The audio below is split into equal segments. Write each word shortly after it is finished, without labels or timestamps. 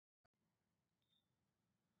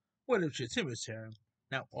What if Chittimus here?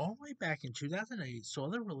 Now, all the way back in 2008, saw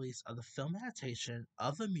the release of the film adaptation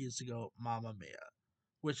of the musical Mamma Mia,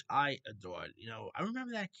 which I adored. I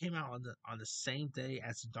remember that came out on the same day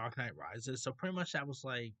as The Dark Knight Rises, so pretty much that was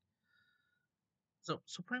like so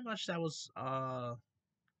pretty much that was Dark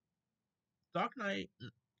Knight.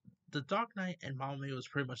 The Dark Knight and Mamma Mia was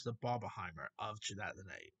pretty much the Barbenheimer of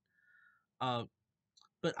 2008. Uh,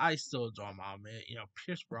 but I still adore Mamma Mia.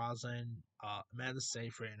 Pierce Brosnan, Amanda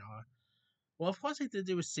Seyfried, and all. Well, of course, they did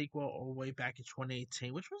do a sequel all the way back in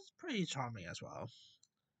 2018, which was pretty charming as well.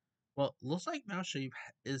 Well, looks like Meryl Streep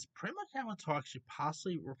is pretty much having talks she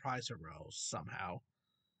possibly reprise her role somehow.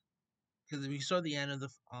 Because if you saw the end of the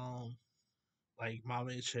like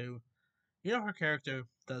Mamma Mia 2, her character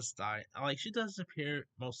does die. Like she does appear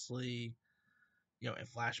mostly, in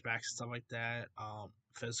flashbacks and stuff like that,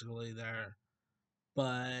 physically there,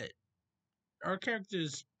 but our character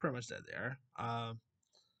is pretty much dead there.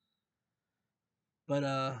 But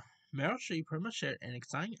Meryl Streep pretty much shared an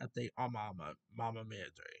exciting update on Mama Mia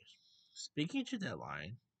 3. Speaking to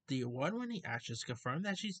Deadline, the award-winning actress confirmed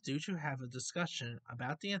that she's due to have a discussion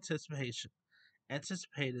about the anticipated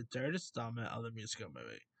third installment of the musical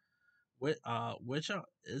movie, which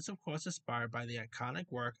is of course inspired by the iconic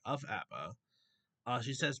work of ABBA.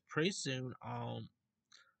 She says pretty soon.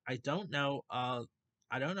 I don't know.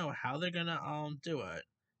 I don't know how they're gonna do it.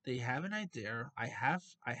 They have an idea. I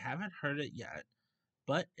haven't heard it yet,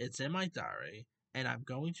 but it's in my diary, and I'm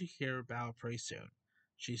going to hear about it pretty soon.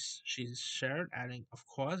 She's shared, adding, "Of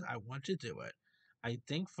course, I want to do it. I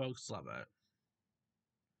think folks love it."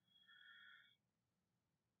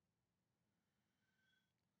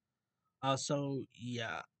 So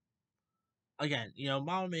yeah, again,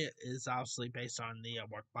 Mamma Mia is obviously based on the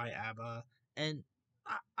work by ABBA, and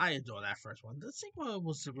I adore that first one. The sequel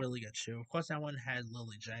was really good too. Of course, that one had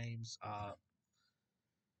Lily James,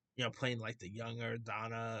 playing like the younger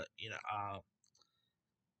Donna.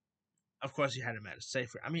 Of course, you had him at a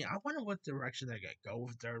safer. I mean, I wonder what direction they're gonna go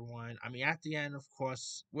with the third one. I mean, at the end, of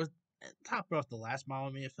course, with top off the last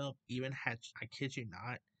Mamma Mia film, even had I kid you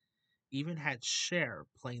not, even had Cher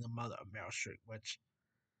playing the mother of Meryl Streep, which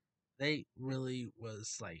they really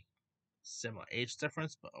was like similar age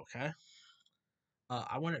difference, but okay.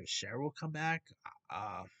 I wonder if Cher will come back.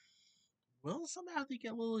 Uh, will somehow they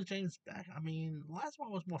get Lily James back? I mean, the last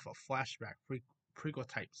one was more of a flashback prequel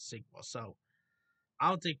type sequel, so I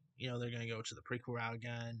don't think they're gonna go to the prequel route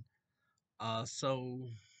again. So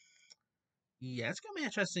yeah, it's gonna be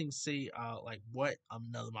interesting to see like what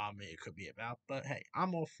another Mamma Mia could be about. But hey,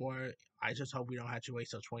 I'm all for it. I just hope we don't have to wait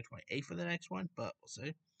till 2028 for the next one, but we'll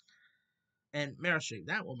see. And Meryl Streep,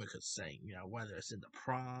 that woman could sing, whether it's in the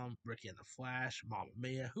prom, Ricky and the Flash, Mamma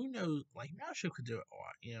Mia, who knows? Like Meryl Streep could do it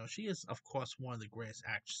all. She is of course one of the greatest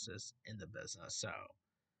actresses in the business. So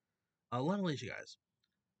let me leave you guys.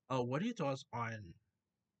 What are your thoughts on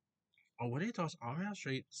what are your thoughts on Meryl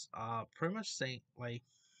Streep's pretty much saying like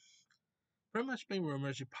pretty much being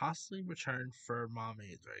rumored she possibly return for Mamma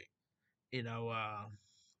Mia 3? You know, uh,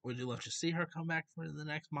 would you love to see her come back for the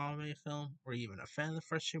next Mamma Mia film, or even a fan of the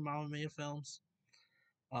first two Mamma Mia films?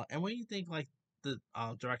 And what do you think, like, the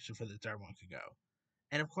direction for the third one could go?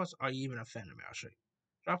 And of course, are you even a fan of Meryl Streep?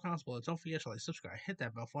 Drop comments below. Don't forget to like, subscribe, hit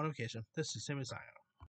that bell for notification. This is Sammy signing off.